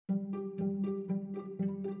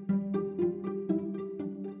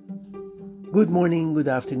Good morning, good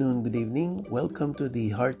afternoon, good evening. Welcome to the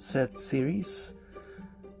Heartset series.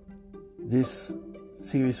 This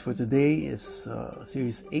series for today is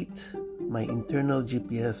Series 8, My Internal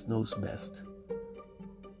GPS Knows Best.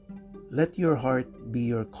 Let your heart be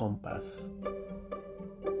your compass.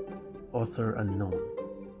 Author unknown.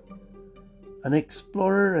 An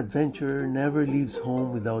explorer adventurer never leaves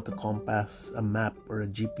home without a compass, a map, or a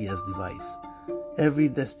GPS device. Every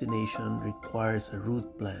destination requires a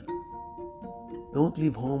route plan. Don't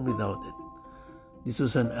leave home without it. This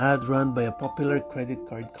was an ad run by a popular credit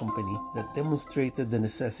card company that demonstrated the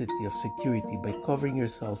necessity of security by covering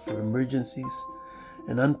yourself for emergencies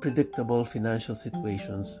and unpredictable financial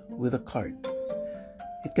situations with a card.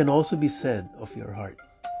 It can also be said of your heart.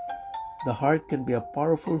 The heart can be a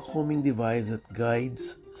powerful homing device that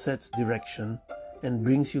guides, sets direction, and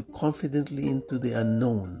brings you confidently into the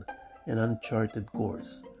unknown and uncharted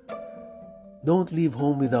course. Don't leave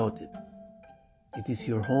home without it. It is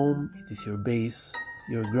your home, it is your base,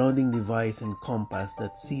 your grounding device and compass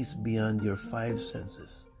that sees beyond your five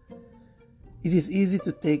senses. It is easy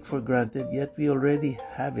to take for granted, yet we already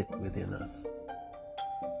have it within us.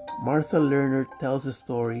 Martha Lerner tells a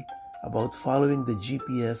story about following the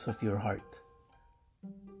GPS of your heart.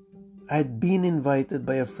 I had been invited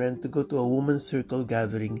by a friend to go to a women's circle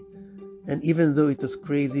gathering, and even though it was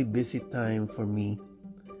crazy busy time for me,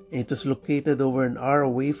 and it was located over an hour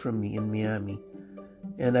away from me in Miami,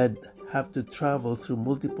 and I'd have to travel through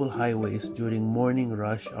multiple highways during morning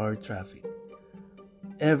rush hour traffic.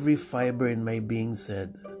 Every fiber in my being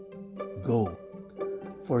said, go.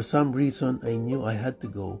 For some reason, I knew I had to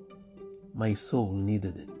go. My soul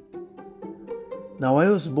needed it. Now, I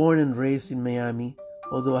was born and raised in Miami,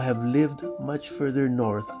 although I have lived much further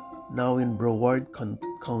north, now in Broward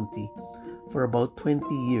County, for about 20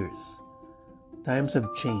 years. Times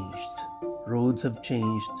have changed. Roads have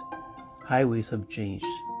changed. Highways have changed.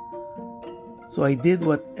 So I did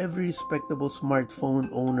what every respectable smartphone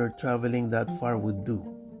owner traveling that far would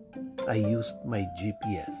do. I used my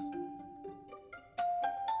GPS.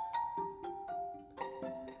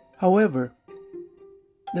 However,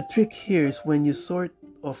 the trick here is when you sort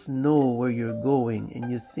of know where you're going and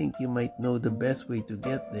you think you might know the best way to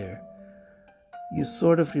get there, you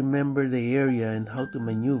sort of remember the area and how to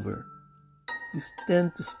maneuver, you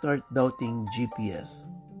tend to start doubting GPS.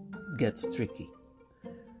 It gets tricky.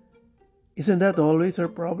 Isn't that always our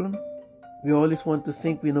problem? We always want to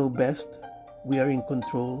think we know best, we are in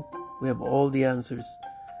control, we have all the answers,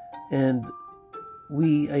 and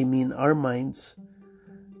our minds,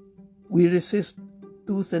 we resist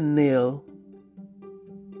tooth and nail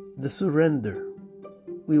the surrender.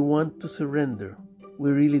 We want to surrender,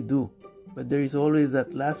 we really do, but there is always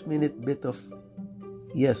that last minute bit of,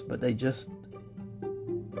 yes, but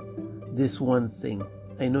this one thing,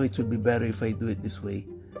 I know it would be better if I do it this way.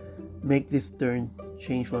 Make this turn,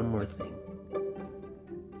 change one more thing.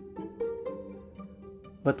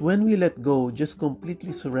 But when we let go, just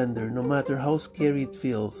completely surrender, no matter how scary it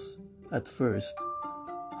feels at first,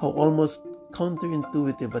 how almost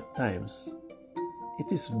counterintuitive at times,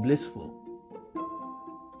 it is blissful.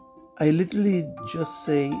 I literally just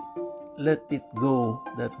say, let it go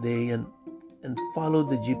that day and follow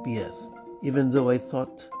the GPS, even though I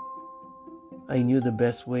thought I knew the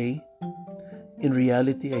best way. In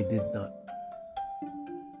reality, I did not.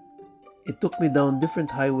 It took me down different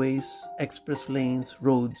highways, express lanes,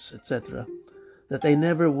 roads, etc. that I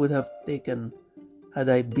never would have taken had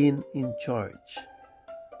I been in charge.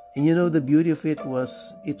 And the beauty of it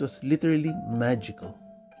was literally magical.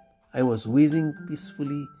 I was whizzing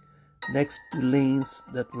peacefully next to lanes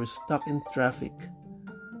that were stuck in traffic.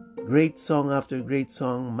 Great song after great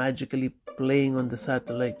song magically playing on the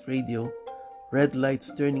satellite radio, red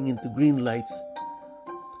lights turning into green lights,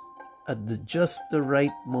 at just the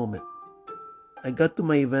right moment. I got to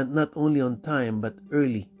my event not only on time but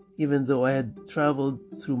early, even though I had traveled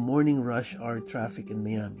through morning rush hour traffic in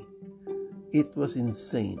Miami. It was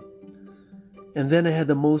insane. And then I had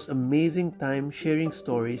the most amazing time sharing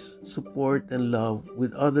stories, support, and love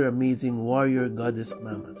with other amazing warrior goddess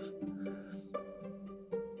mamas.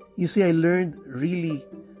 You see, I really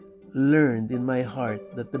learned in my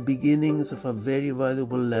heart that the beginnings of a very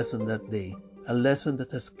valuable lesson that day, a lesson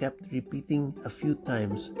that has kept repeating a few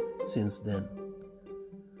times since then.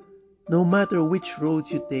 No matter which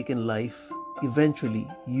roads you take in life, eventually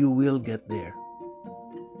you will get there.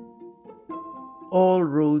 All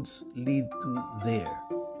roads lead to there.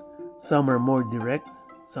 Some are more direct,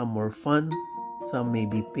 some more fun, some may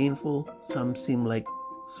be painful, some seem like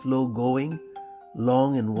slow going,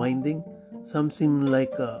 long and winding, some seem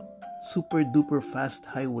like a super duper fast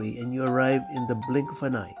highway and you arrive in the blink of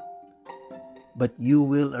an eye. but you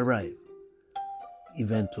will arrive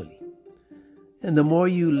eventually. And the more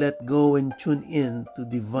you let go and tune in to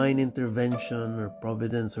divine intervention or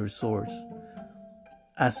providence or source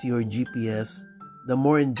as your GPS, the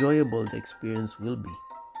more enjoyable the experience will be.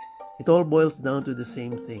 It all boils down to the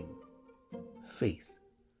same thing: faith.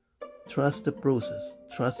 Trust the process,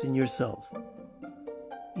 trust in yourself,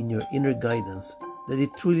 in your inner guidance, that it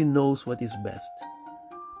truly knows what is best.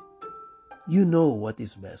 You know what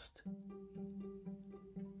is best.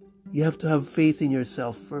 You have to have faith in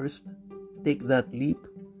yourself first. Take that leap,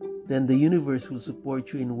 then the universe will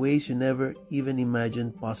support you in ways you never even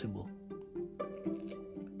imagined possible.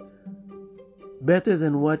 Better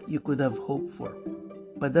than what you could have hoped for.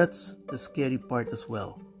 But that's the scary part as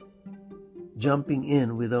well. Jumping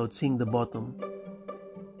in without seeing the bottom,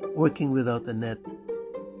 working without a net,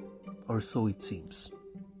 or so it seems.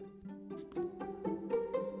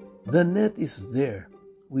 The net is there.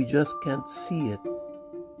 We just can't see it,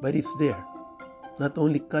 but it's there. Not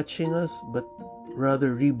only catching us, but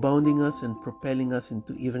rather rebounding us and propelling us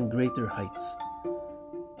into even greater heights.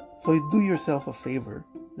 So do yourself a favor.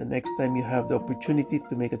 The next time you have the opportunity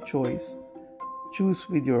to make a choice, choose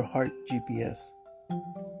with your heart GPS.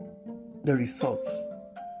 The results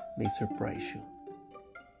may surprise you.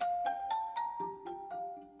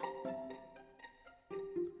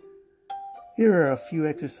 Here are a few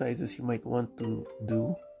exercises you might want to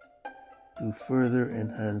do to further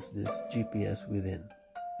enhance this GPS within.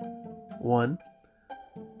 1.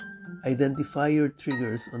 Identify your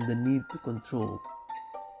triggers on the need to control.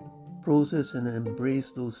 Process and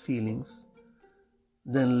embrace those feelings.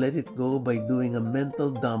 Then let it go by doing a mental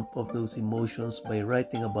dump of those emotions by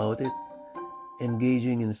writing about it,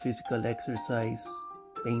 engaging in physical exercise,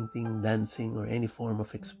 painting, dancing, or any form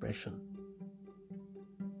of expression.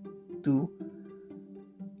 2.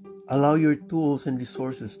 Allow your tools and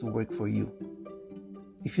resources to work for you.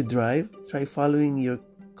 If you drive, try following your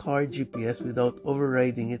car GPS without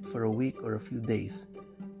overriding it for a week or a few days.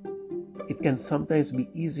 It can sometimes be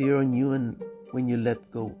easier on you and when you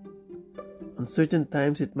let go. On certain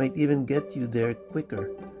times, it might even get you there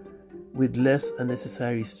quicker with less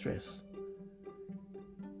unnecessary stress.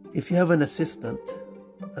 If you have an assistant,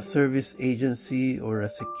 a service agency, or a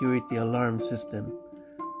security alarm system,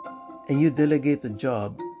 and you delegate a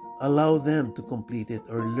job, allow them to complete it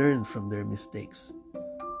or learn from their mistakes.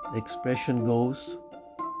 The expression goes,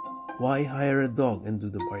 why hire a dog and do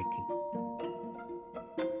the barking?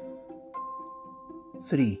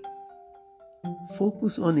 3.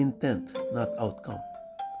 Focus on intent, not outcome.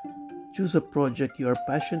 Choose a project you are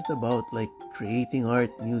passionate about, like creating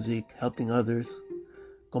art, music, helping others,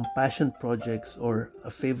 compassion projects, or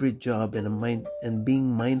a favorite job and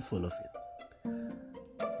being mindful of it.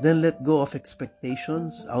 Then let go of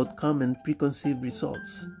expectations, outcome, and preconceived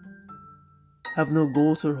results. Have no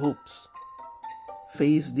goals or hopes.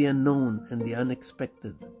 Face the unknown and the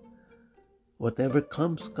unexpected. Whatever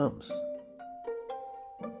comes, comes.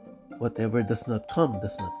 Whatever does not come,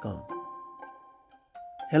 does not come.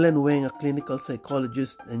 Helen Wang, a clinical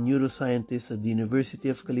psychologist and neuroscientist at the University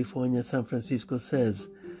of California, San Francisco, says,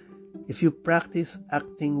 if you practice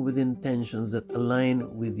acting with intentions that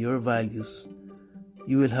align with your values,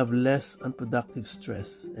 you will have less unproductive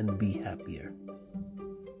stress and be happier.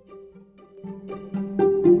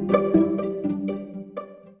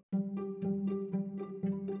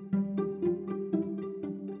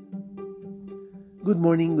 Good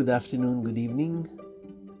morning, good afternoon, good evening.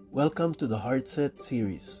 Welcome to the Heartset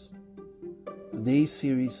series. Today's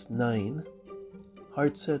series 9,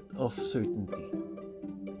 Heartset of Certainty.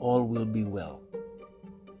 All will be well.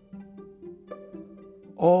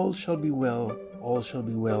 All shall be well,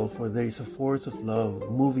 for there is a force of love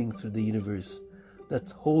moving through the universe that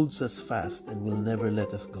holds us fast and will never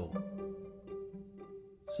let us go.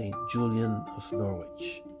 St. Julian of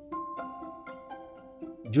Norwich.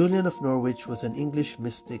 Julian of Norwich was an English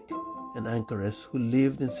mystic and anchoress who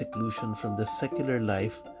lived in seclusion from the secular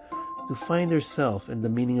life to find herself and the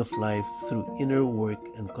meaning of life through inner work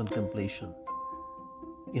and contemplation.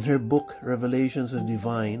 In her book, Revelations of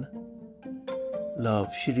Divine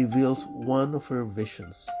Love, she reveals one of her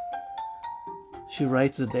visions. She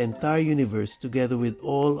writes that the entire universe, together with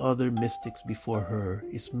all other mystics before her,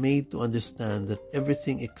 is made to understand that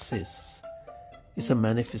everything exists is a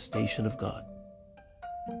manifestation of God.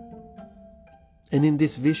 And in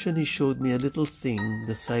this vision, he showed me a little thing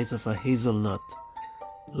the size of a hazelnut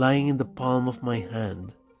lying in the palm of my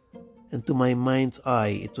hand, and to my mind's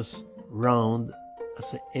eye, it was round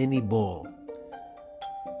as any ball.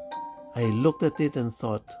 I looked at it and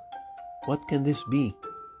thought, what can this be?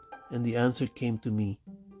 And the answer came to me,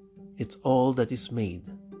 it's all that is made.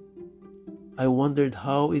 I wondered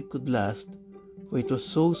how it could last, for it was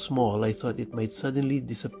so small I thought it might suddenly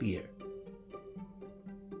disappear.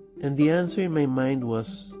 And the answer in my mind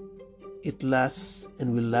was, it lasts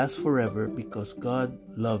and will last forever because God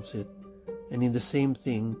loves it, and in the same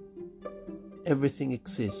thing, everything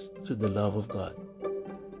exists through the love of God.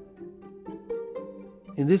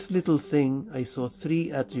 In this little thing, I saw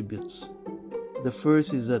three attributes. The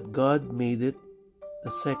first is that God made it,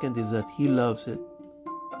 the second is that He loves it,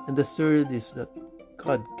 and the third is that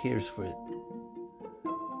God cares for it.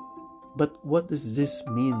 But what does this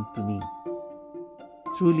mean to me?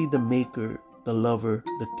 Truly the maker, the lover,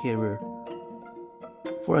 the carer.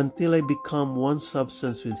 For until I become one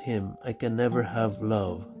substance with Him, I can never have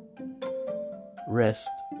love, rest,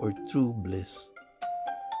 or true bliss.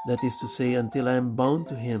 That is to say, until I am bound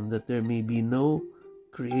to Him, that there may be no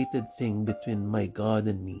created thing between my God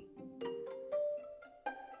and me.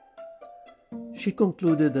 She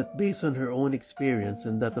concluded that based on her own experience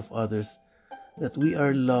and that of others, that we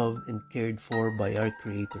are loved and cared for by our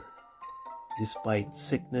Creator. Despite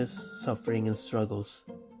sickness, suffering, and struggles,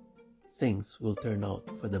 things will turn out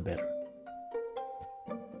for the better.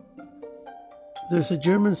 There's a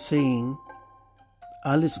German saying,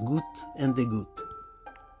 alles gut, ende gut.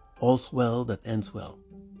 All's well that ends well.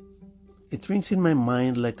 It rings in my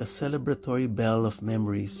mind like a celebratory bell of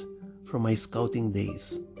memories from my scouting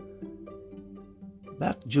days.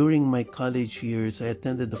 Back during my college years, I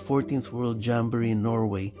attended the 14th World Jamboree in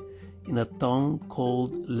Norway in a town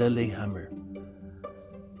called Lillehammer.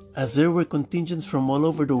 As there were contingents from all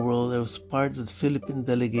over the world, I was part of the Philippine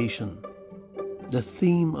delegation. The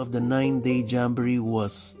theme of the 9-day Jamboree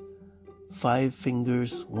was 5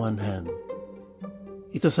 fingers, 1 hand.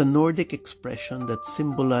 It was a Nordic expression that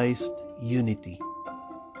symbolized unity.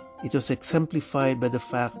 It was exemplified by the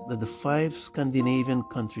fact that the 5 Scandinavian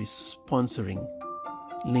countries sponsoring,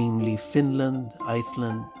 namely Finland,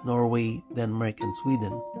 Iceland, Norway, Denmark, and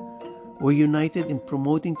Sweden, were united in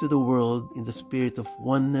promoting to the world in the spirit of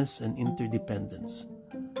oneness and interdependence.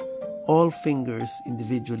 All fingers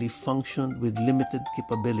individually functioned with limited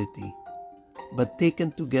capability, but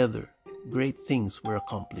taken together, great things were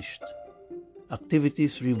accomplished.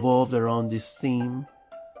 Activities revolved around this theme,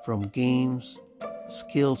 from games,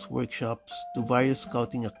 skills workshops, to various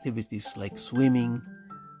scouting activities like swimming,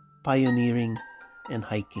 pioneering, and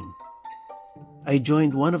hiking. I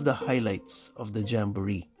joined one of the highlights of the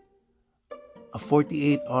Jamboree, a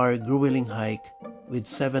 48-hour grueling hike with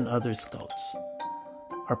 7 other scouts.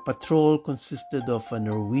 Our patrol consisted of a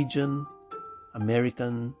Norwegian,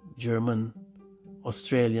 American, German,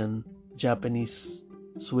 Australian, Japanese,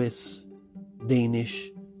 Swiss, Danish,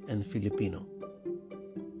 and Filipino.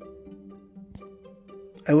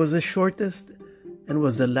 I was the shortest and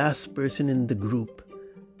was the last person in the group,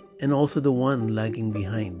 and also the one lagging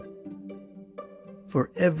behind.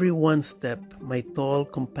 For every 1 step my tall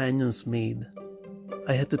companions made,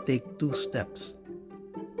 I had to take 2 steps.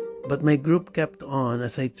 But my group kept on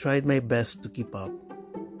as I tried my best to keep up.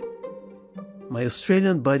 My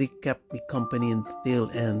Australian buddy kept me company in the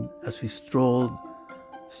tail end as we strolled,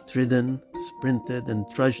 stridden, sprinted, and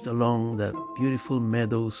trudged along the beautiful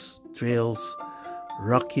meadows, trails,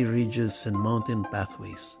 rocky ridges, and mountain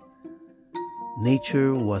pathways.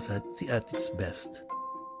 Nature was at its best.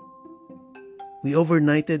 We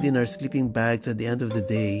overnighted in our sleeping bags at the end of the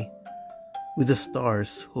day, with the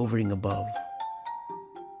stars hovering above.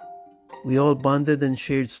 We all bonded and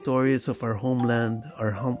shared stories of our homeland,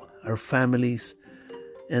 our families,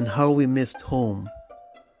 and how we missed home,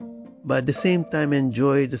 but at the same time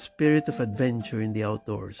enjoyed the spirit of adventure in the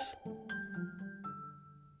outdoors.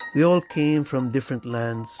 We all came from different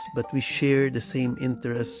lands, but we shared the same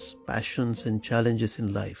interests, passions, and challenges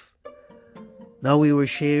in life. Now we were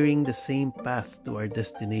sharing the same path to our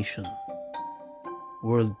destination: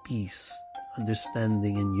 world peace,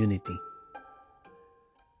 understanding, and unity.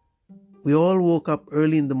 We all woke up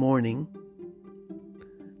early in the morning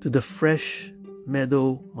to the fresh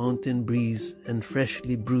meadow, mountain breeze, and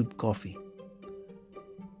freshly brewed coffee.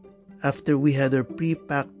 After we had our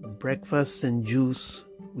pre-packed breakfast and juice,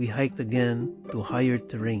 we hiked again to higher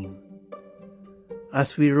terrain.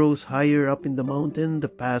 As we rose higher up in the mountain, the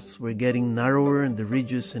paths were getting narrower and the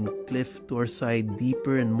ridges and cliff to our side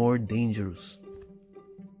deeper and more dangerous.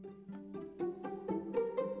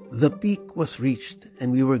 The peak was reached,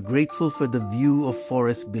 and we were grateful for the view of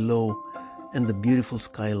forest below and the beautiful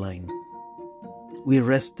skyline. We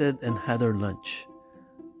rested and had our lunch.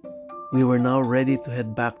 We were now ready to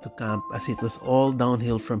head back to camp as it was all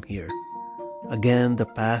downhill from here. Again, the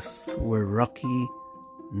paths were rocky,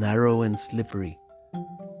 narrow, and slippery.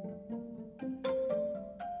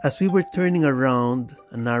 As we were turning around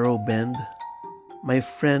a narrow bend, My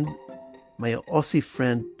Aussie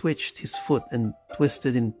friend, twitched his foot and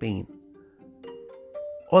twisted in pain.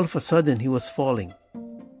 All of a sudden, he was falling.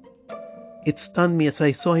 It stunned me as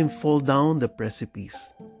I saw him fall down the precipice.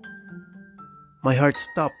 My heart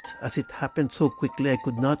stopped as it happened so quickly I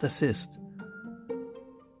could not assist.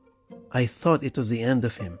 I thought it was the end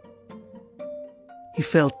of him. He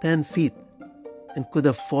fell 10 feet and could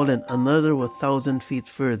have fallen another 1,000 feet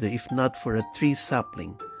further if not for a tree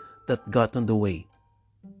sapling that got on the way.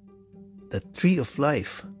 The tree of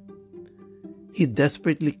life. He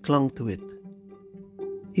desperately clung to it.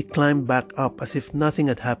 He climbed back up as if nothing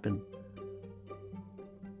had happened.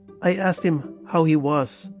 I asked him how he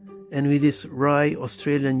was, and with his wry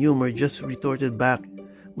Australian humor just retorted back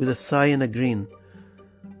with a sigh and a grin.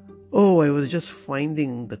 "Oh, I was just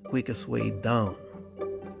finding the quickest way down."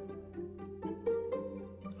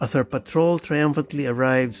 As our patrol triumphantly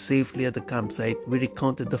arrived safely at the campsite, we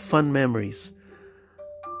recounted the fun memories,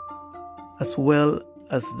 as well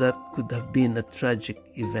as that could have been a tragic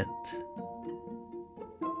event.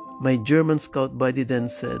 My German scout buddy then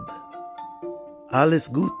said, "Alles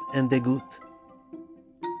gut, Ende gut."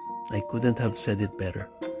 I couldn't have said it better.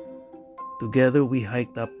 Together we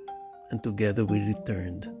hiked up, and together we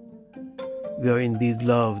returned. We are indeed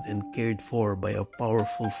loved and cared for by a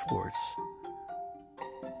powerful force.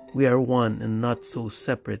 We are one and not so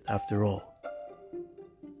separate after all.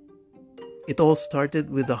 It all started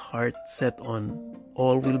with a heart set on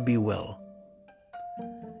all will be well.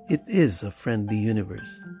 It is a friendly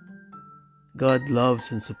universe. God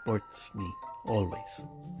loves and supports me always.